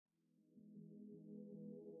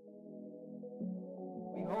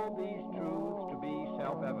hold these truths to be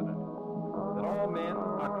self-evident, that all men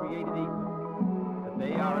are created equal, that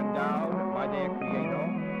they are endowed by their Creator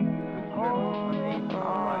with certain unalienable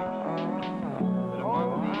rights, that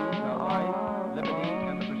among these are life, liberty,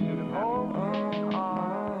 and the pursuit of happiness.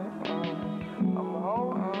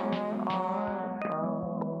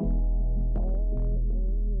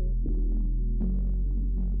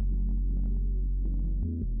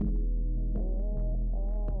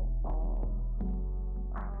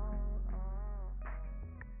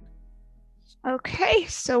 Okay,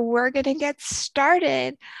 so we're going to get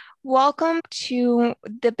started. Welcome to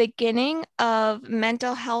the beginning of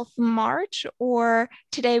Mental Health March, or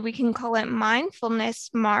today we can call it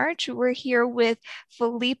Mindfulness March. We're here with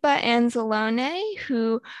Felipa Anzalone,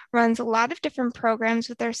 who runs a lot of different programs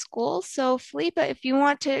with our school. So, Felipa, if you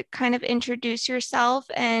want to kind of introduce yourself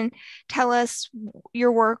and tell us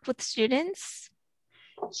your work with students.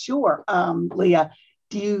 Sure, Leah.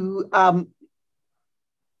 Do you?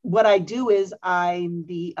 What I do is I'm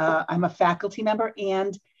a faculty member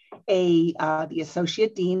and the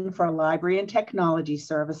associate dean for library and technology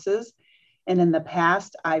services. And in the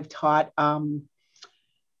past, I've taught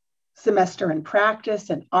semester in practice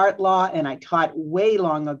and art law, and I taught way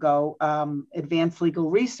long ago advanced legal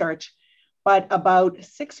research. But about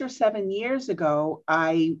 6 or 7 years ago,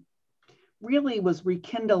 I really was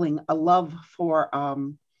rekindling a love for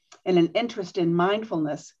and an interest in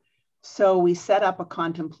mindfulness. So we set up a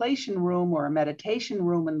contemplation room or a meditation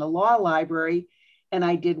room in the law library, and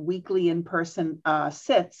I did weekly in-person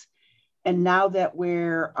sits. And now that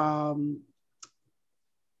we're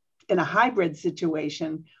in a hybrid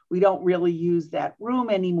situation, we don't really use that room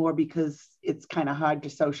anymore because it's kind of hard to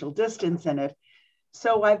social distance in it.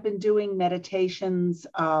 So I've been doing meditations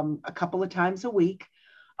a couple of times a week,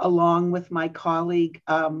 along with my colleague,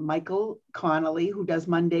 Michael Connolly, who does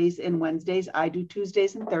Mondays and Wednesdays. I do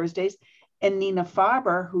Tuesdays and Thursdays. And Nina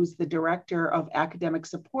Farber, who's the director of academic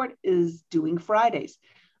support, is doing Fridays.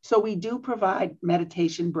 So we do provide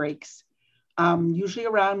meditation breaks, usually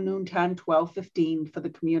around noontime, 12:15 for the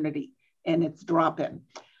community, and it's drop-in.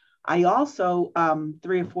 I also,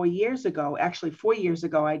 3 or 4 years ago, actually 4 years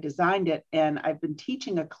ago, I designed it, and I've been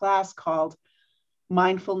teaching a class called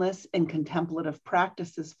Mindfulness and Contemplative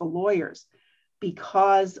Practices for Lawyers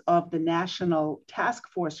because of the National Task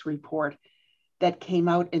Force report that came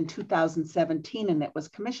out in 2017, and it was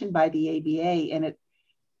commissioned by the ABA. And it,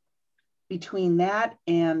 between that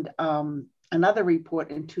and another report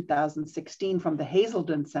in 2016 from the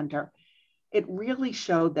Hazelden Center, it really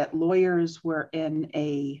showed that lawyers were in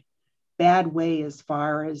a bad way as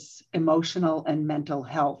far as emotional and mental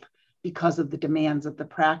health because of the demands of the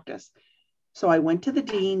practice. So I went to the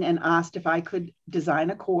dean and asked if I could design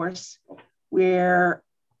a course where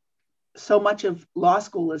so much of law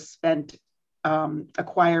school is spent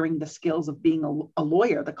acquiring the skills of being a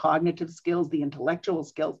lawyer, the cognitive skills, the intellectual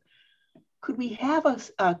skills. Could we have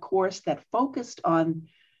a course that focused on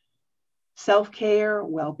self-care,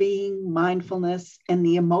 well-being, mindfulness, and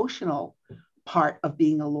the emotional part of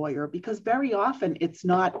being a lawyer? Because very often it's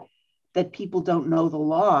not that people don't know the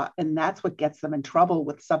law, and that's what gets them in trouble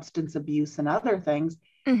with substance abuse and other things.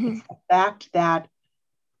 Mm-hmm. It's the fact that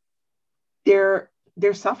they're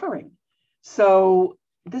suffering. So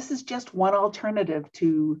this is just one alternative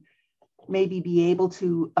to maybe be able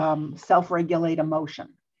to self-regulate emotion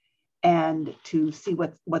and to see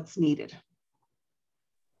what's needed.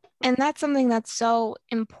 And that's something that's so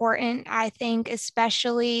important, I think,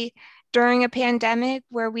 especially during a pandemic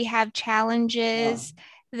where we have challenges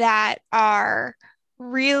that are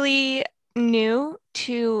really new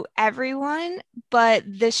to everyone, but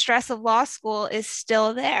the stress of law school is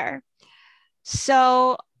still there.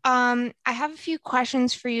 So I have a few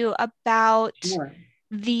questions for you about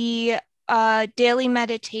the daily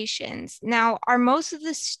meditations. Now, are most of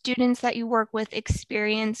the students that you work with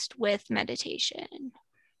experienced with meditation?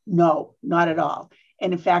 No, not at all.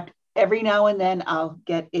 And in fact, every now and then I'll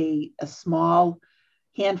get a small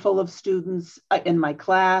handful of students in my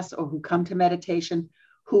class or who come to meditation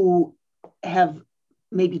who have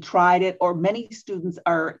maybe tried it, or many students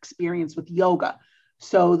are experienced with yoga,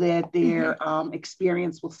 so that their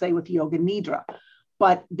experience will say with yoga nidra,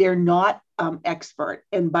 but they're not expert.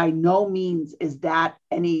 And by no means is that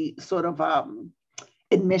any sort of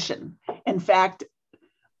admission. In fact,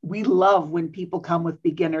 we love when people come with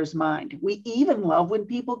beginner's mind. We even love when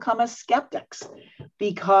people come as skeptics,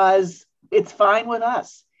 because it's fine with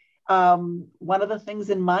us. One of the things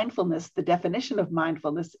in mindfulness, the definition of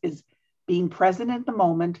mindfulness, is being present in the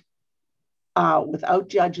moment without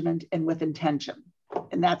judgment and with intention.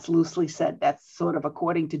 And that's loosely said. That's sort of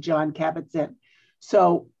according to Jon Kabat-Zinn.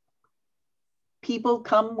 So people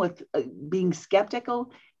come with being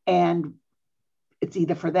skeptical, and it's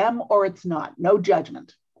either for them or it's not. No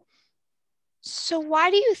judgment. So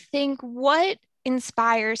why do you think, what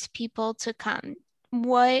inspires people to come?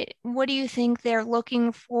 What do you think they're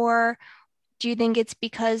looking for? Do you think it's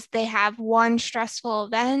because they have one stressful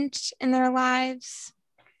event in their lives?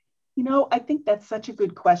 I think that's such a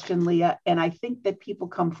good question, Leah. And I think that people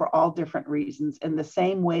come for all different reasons, in the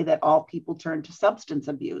same way that all people turn to substance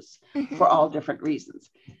abuse for all different reasons.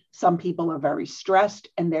 Some people are very stressed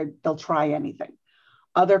and they'll try anything.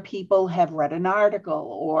 Other people have read an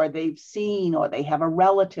article, or they've seen, or they have a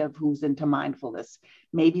relative who's into mindfulness.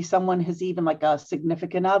 Maybe someone has, even like a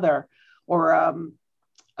significant other or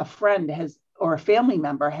a friend has, or a family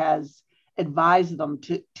member has advised them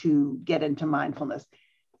to get into mindfulness.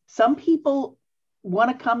 Some people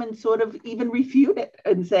want to come and sort of even refute it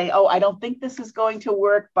and say, oh, I don't think this is going to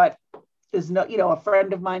work, but there's no, a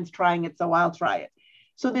friend of mine's trying it, so I'll try it.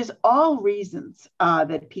 So there's all reasons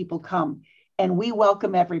that people come, and we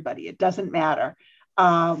welcome everybody. It doesn't matter.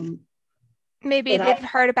 Maybe they've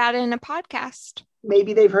heard about it in a podcast.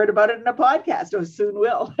 Maybe they've heard about it in a podcast, or soon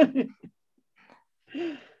will.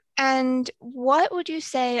 And what would you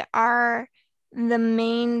say are the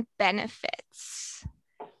main benefits?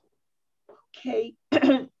 Okay.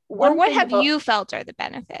 Or what have you felt are the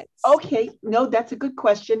benefits? Okay. No, that's a good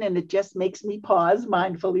question. And it just makes me pause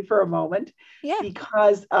mindfully for a moment. Yeah.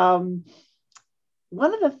 Because one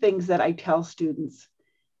of the things that I tell students,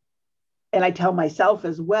 and I tell myself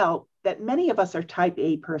as well, that many of us are type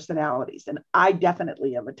A personalities. And I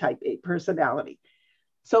definitely am a type A personality.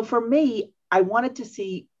 So for me, I wanted to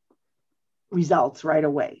see results right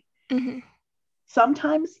away. Mm-hmm.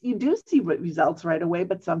 Sometimes you do see results right away,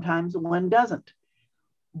 but sometimes one doesn't.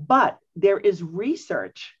 But there is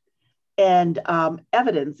research and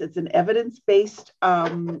evidence. It's an evidence-based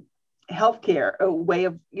healthcare, a way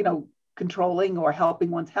of, controlling or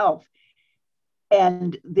helping one's health.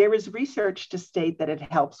 And there is research to state that it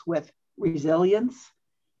helps with resilience.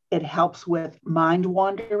 It helps with mind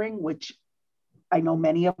wandering, which I know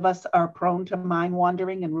many of us are prone to mind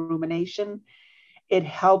wandering and rumination. It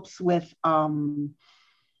helps with our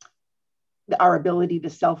ability to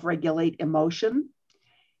self-regulate emotion.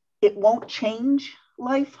 It won't change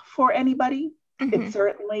life for anybody.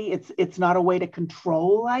 Mm-hmm. It's not a way to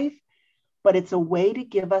control life, but it's a way to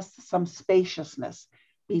give us some spaciousness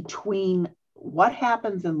between what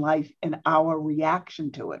happens in life and our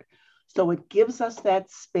reaction to it. So it gives us that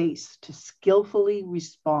space to skillfully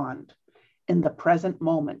respond in the present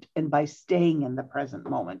moment, and by staying in the present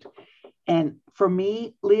moment. And for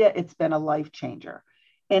me, Leah, it's been a life changer.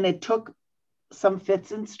 And it took some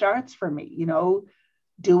fits and starts for me,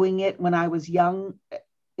 doing it when I was young,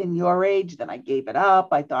 in your age. Then I gave it up.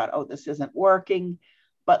 I thought, oh, this isn't working.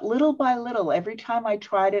 But little by little, every time I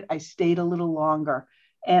tried it, I stayed a little longer.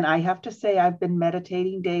 And I have to say, I've been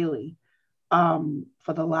meditating daily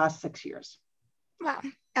for the last 6 years. Wow,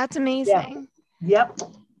 that's amazing. Yeah. Yep.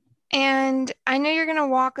 And I know you're going to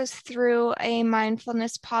walk us through a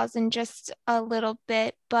mindfulness pause in just a little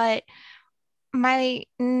bit, but my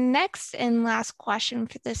next and last question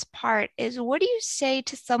for this part is, what do you say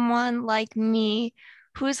to someone like me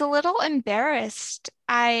who's a little embarrassed?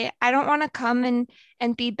 I don't want to come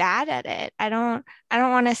and be bad at it. I don't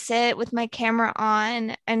want to sit with my camera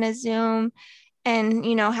on and a Zoom and,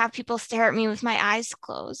 have people stare at me with my eyes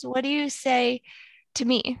closed. What do you say to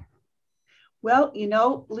me? Well,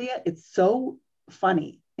 Leah, it's so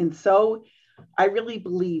funny. And so I really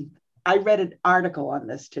believe, I read an article on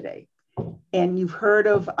this today, and you've heard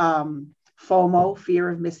of FOMO, fear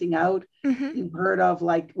of missing out. Mm-hmm. You've heard of,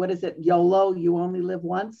 like, what is it? YOLO, you only live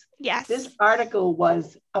once. Yes. This article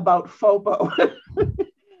was about FOMO,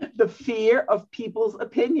 the fear of people's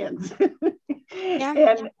opinions. Yeah.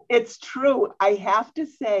 And it's true. I have to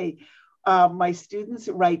say, my students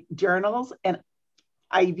write journals, and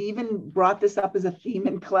I've even brought this up as a theme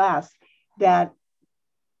in class, that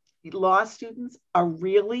law students are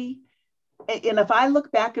really, and if I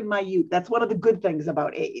look back in my youth, that's one of the good things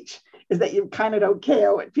about age, is that you kind of don't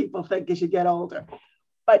care what people think as you get older.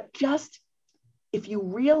 But just if you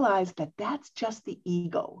realize that that's just the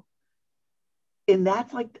ego, and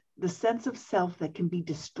that's like the sense of self that can be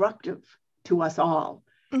destructive to us all.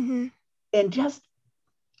 Mm-hmm. And just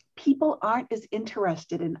people aren't as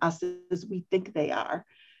interested in us as we think they are.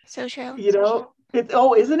 So true. It's,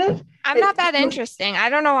 isn't it? I'm not that interesting. I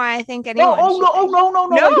don't know why I think anyone.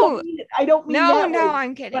 No. I don't mean that. No,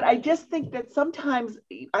 I'm kidding. But I just think that sometimes,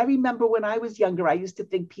 I remember when I was younger, I used to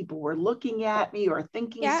think people were looking at me or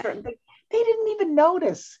thinking certain things. They didn't even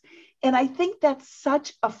notice. And I think that's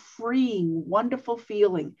such a freeing, wonderful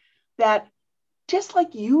feeling, that just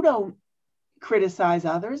like you don't criticize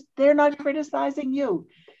others, they're not criticizing you.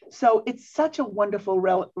 So it's such a wonderful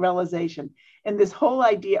realization. And this whole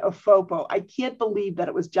idea of FOPO, I can't believe that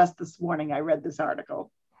it was just this morning I read this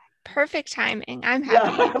article. Perfect timing. I'm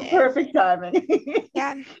happy you did. Perfect timing.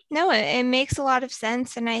 Yeah, no, it makes a lot of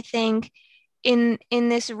sense. And I think in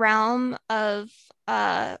this realm of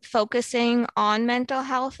focusing on mental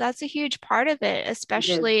health, that's a huge part of it,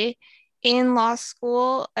 especially in law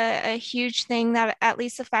school. A huge thing that at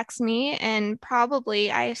least affects me, and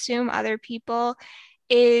probably I assume other people,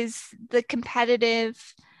 is the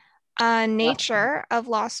competitive nature of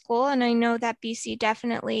law school. And I know that BC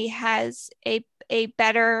definitely has a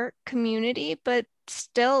better community, but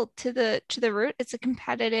still to the root, it's a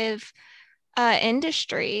competitive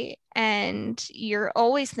industry, and you're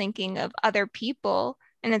always thinking of other people,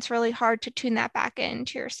 and it's really hard to tune that back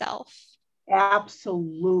into yourself.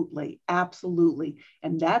 Absolutely.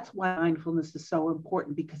 And that's why mindfulness is so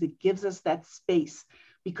important, because it gives us that space.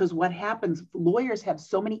 Because what happens, lawyers have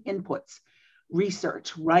so many inputs,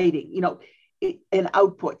 research, writing, and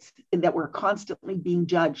outputs, and that we're constantly being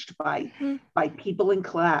judged by people in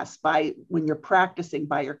class, by when you're practicing,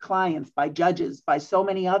 by your clients, by judges, by so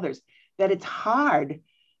many others, that it's hard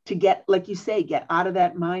to get, like you say, get out of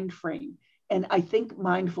that mind frame. And I think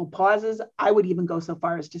mindful pauses, I would even go so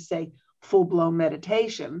far as to say full-blown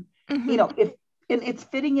meditation, if and it's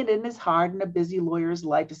fitting it in is hard in a busy lawyer's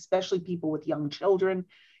life, especially people with young children.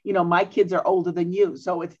 My kids are older than you,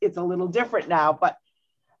 so it's a little different now, but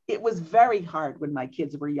it was very hard when my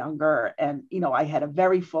kids were younger, and I had a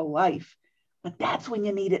very full life, but that's when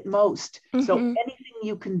you need it most. So anything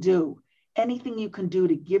you can do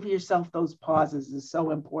to give yourself those pauses is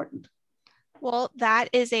so important. Well, that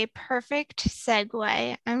is a perfect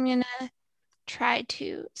segue. I'm gonna try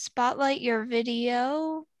to spotlight your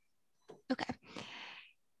video. Okay.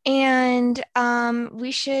 And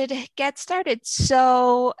we should get started.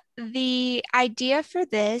 So the idea for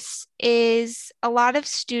this is a lot of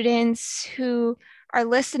students who are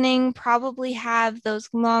listening probably have those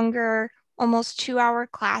longer, almost 2-hour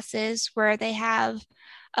classes where they have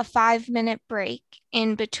a 5-minute break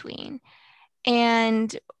in between.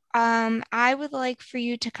 And I would like for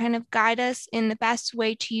you to kind of guide us in the best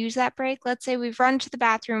way to use that break. Let's say we've run to the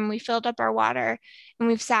bathroom, we filled up our water, and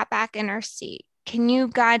we've sat back in our seat. Can you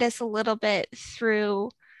guide us a little bit through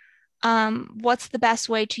what's the best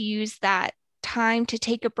way to use that time to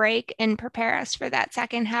take a break and prepare us for that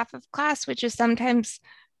second half of class, which is sometimes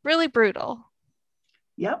really brutal?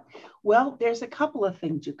 Yep. Well, there's a couple of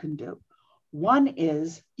things you can do. One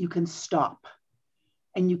is you can stop,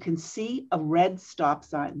 and you can see a red stop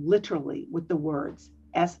sign, literally with the words,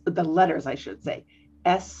 the letters, I should say,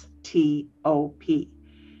 STOP.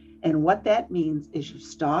 And what that means is you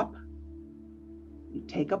stop, you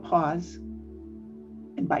take a pause.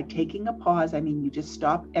 And by taking a pause, I mean you just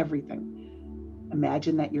stop everything.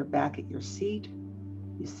 Imagine that you're back at your seat,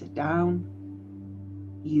 you sit down,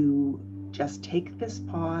 you just take this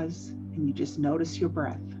pause, and you just notice your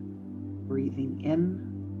breath, breathing in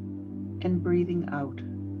and breathing out.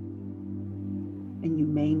 And you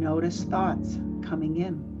may notice thoughts coming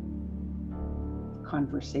in,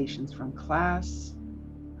 conversations from class,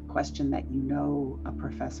 a question that a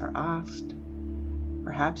professor asked.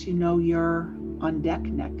 Perhaps you're on deck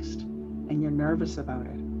next and you're nervous about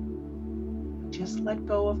it. Just let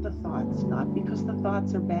go of the thoughts, not because the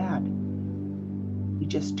thoughts are bad. You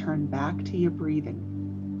just turn back to your breathing.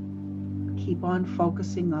 Keep on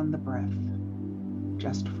focusing on the breath,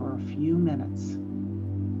 just for a few minutes.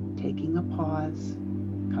 Taking a pause,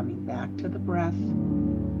 coming back to the breath,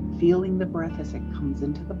 feeling the breath as it comes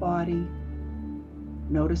into the body,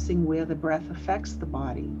 noticing where the breath affects the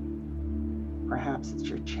body. Perhaps it's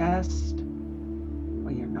your chest,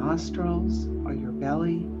 or your nostrils, or your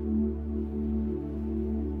belly.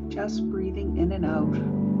 Just breathing in and out,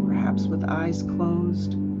 perhaps with eyes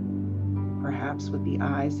closed, perhaps with the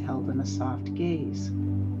eyes held in a soft gaze,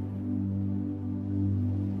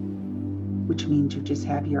 which means you just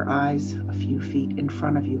have your eyes a few feet in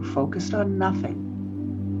front of you, focused on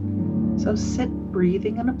nothing. So sit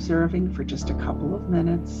breathing and observing for just a couple of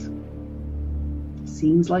minutes.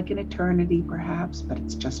 Seems like an eternity perhaps, but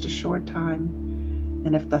it's just a short time.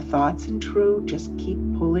 And if the thoughts intrude, just keep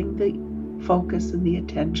pulling the focus and the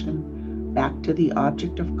attention back to the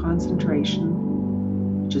object of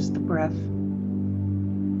concentration, which is the breath.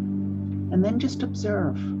 And then just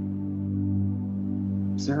observe.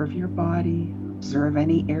 Observe your body, observe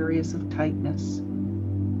any areas of tightness.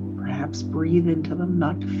 Perhaps breathe into them,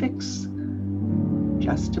 not to fix,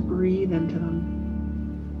 just to breathe into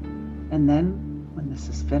them. And then, when this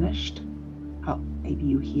is finished, Maybe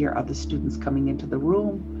you hear other students coming into the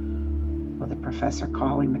room or the professor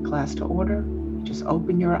calling the class to order. Just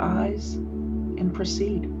open your eyes and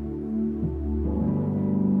proceed.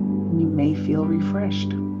 You may feel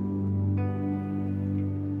refreshed.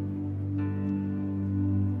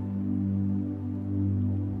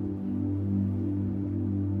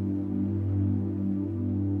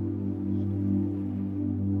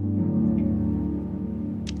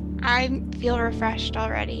 I feel refreshed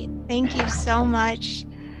already. Thank you so much.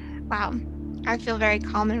 Wow, I feel very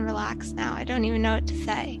calm and relaxed now. I don't even know what to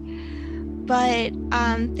say. But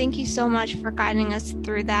thank you so much for guiding us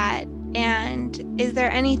through that. And is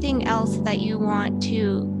there anything else that you want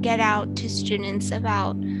to get out to students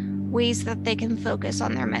about ways that they can focus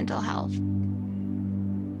on their mental health?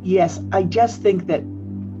 Yes, I just think that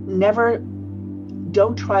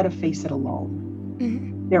don't try to face it alone.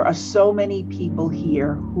 Mm-hmm. There are so many people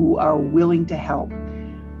here who are willing to help.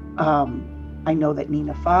 I know that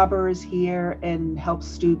Nina Faber is here and helps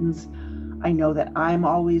students. I know that I'm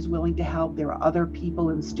always willing to help. There are other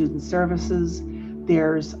people in student services.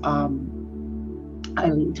 There's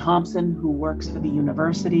Eileen Thompson, who works for the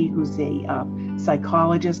university, who's a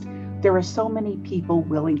psychologist. There are so many people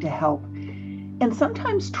willing to help. And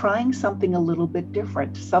sometimes trying something a little bit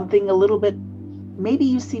different, something a little bit, maybe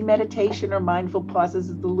you see meditation or mindful pauses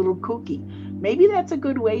as a little kooky. Maybe that's a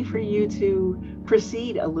good way for you to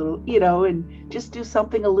proceed a little, and just do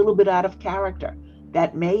something a little bit out of character.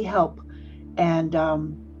 That may help. And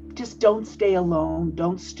just don't stay alone.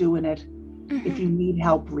 Don't stew in it. Mm-hmm. If you need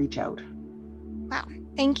help, reach out. Wow.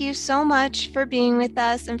 Thank you so much for being with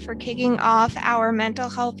us and for kicking off our Mental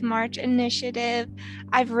Health March initiative.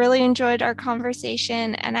 I've really enjoyed our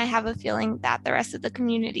conversation, and I have a feeling that the rest of the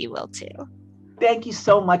community will too. Thank you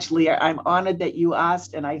so much, Leah. I'm honored that you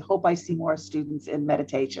asked, and I hope I see more students in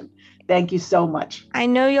meditation. Thank you so much. I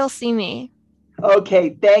know you'll see me.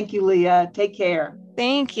 Okay. Thank you, Leah. Take care.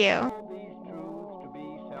 Thank you.